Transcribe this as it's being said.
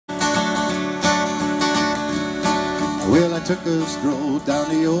took a stroll down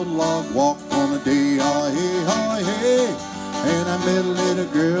the old log walk on a day, hey. And I met a little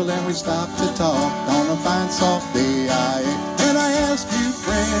girl and we stopped to talk on a fine soft day, and I asked you,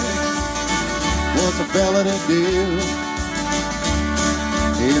 friend, what's a fella to do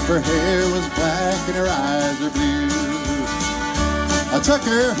if her hair was black and her eyes are blue? I took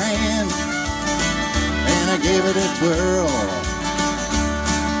her hand and I gave it a twirl,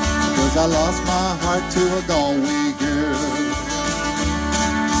 'cause I lost my heart to a Galway girl.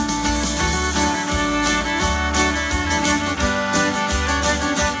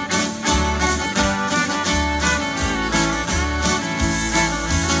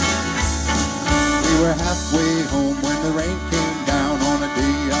 We were halfway home when the rain came down on a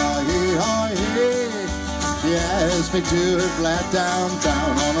day, hey. She asked me to her flat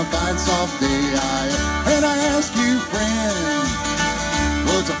downtown on a fine soft day, and I asked you, friend,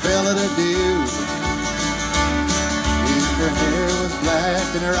 what's a fella to do if her hair was black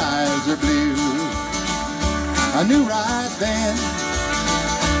and her eyes are blue? I knew right then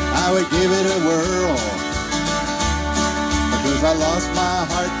I would give it a whirl, because I lost my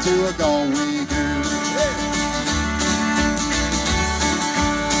heart to a Galway girl.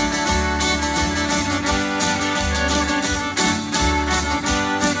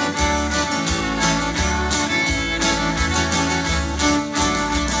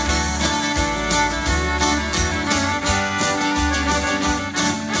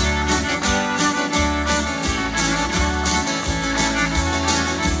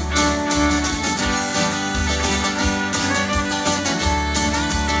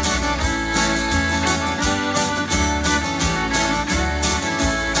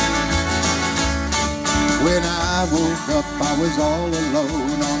 When I woke up, I was all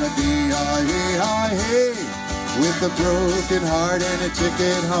alone on a day, hey, with a broken heart and a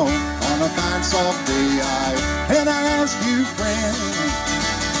ticket home on a fine soft day, and I asked you, friend,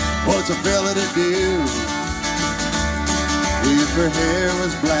 what's a fella to do if her hair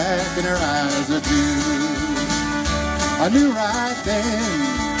was black and her eyes are blue? I knew right then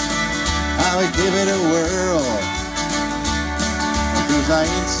I would give it a whirl, 'cause I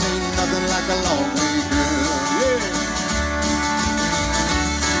ain't seen nothing like a long way